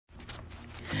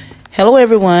Hello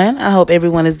everyone, I hope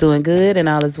everyone is doing good and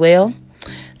all is well.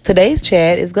 Today's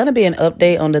chat is going to be an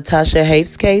update on the Tasha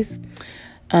Haefs case.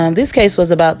 This case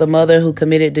was about the mother who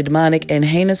committed the demonic and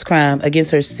heinous crime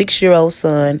against her 6-year-old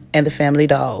son and the family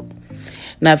dog.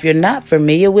 Now, if you're not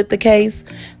familiar with the case,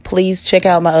 please check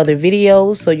out my other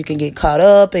videos so you can get caught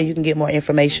up and you can get more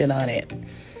information on it.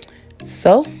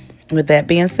 So, with that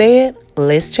being said,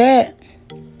 let's chat.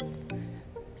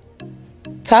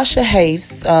 Tasha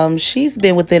Haefs, she's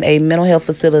been within a mental health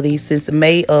facility since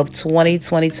May of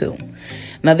 2022.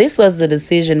 Now, this was the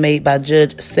decision made by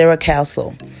Judge Sarah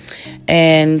Castle.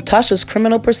 And Tasha's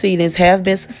criminal proceedings have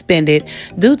been suspended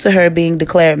due to her being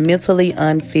declared mentally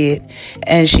unfit,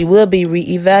 and she will be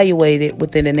reevaluated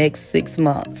within the next 6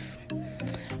 months.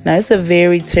 Now, it's a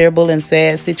very terrible and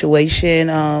sad situation,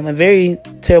 a very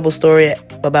terrible story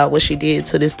about what she did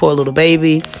to this poor little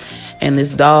baby and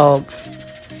this dog.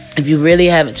 If you really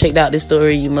haven't checked out this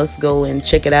story, you must go and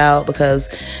check it out because,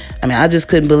 I just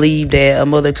couldn't believe that a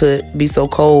mother could be so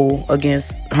cold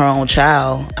against her own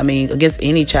child. Against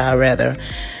any child, rather.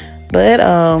 But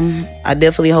I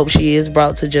definitely hope she is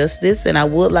brought to justice, and I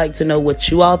would like to know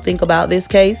what you all think about this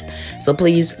case. So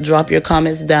please drop your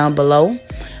comments down below.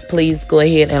 Please go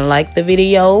ahead and like the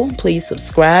video. Please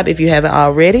subscribe if you haven't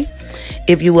already.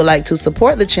 If you would like to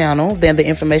support the channel, then the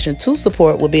information to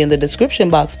support will be in the description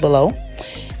box below.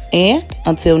 And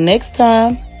until next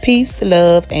time, peace,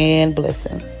 love, and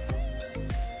blessings.